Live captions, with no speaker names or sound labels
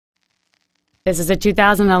This is a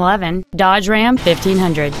 2011 Dodge Ram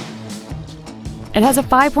 1500. It has a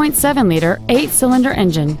 5.7-liter 8-cylinder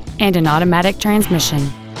engine and an automatic transmission.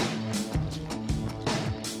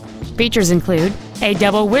 Features include a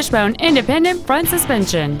double wishbone independent front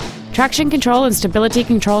suspension, traction control and stability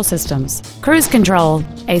control systems, cruise control,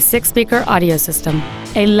 a 6-speaker audio system,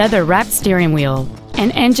 a leather-wrapped steering wheel,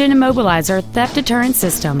 an engine immobilizer theft deterrent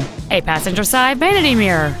system, a passenger side vanity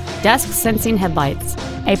mirror, dusk sensing headlights,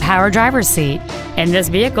 a power driver's seat, and this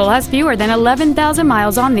vehicle has fewer than 11,000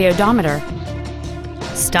 miles on the odometer.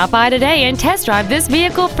 Stop by today and test drive this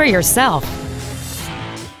vehicle for yourself.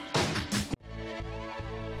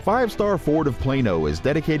 5-Star Ford of Plano is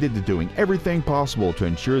dedicated to doing everything possible to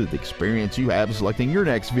ensure that the experience you have selecting your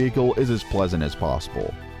next vehicle is as pleasant as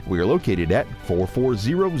possible. We are located at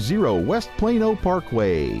 4400 West Plano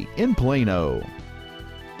Parkway in Plano.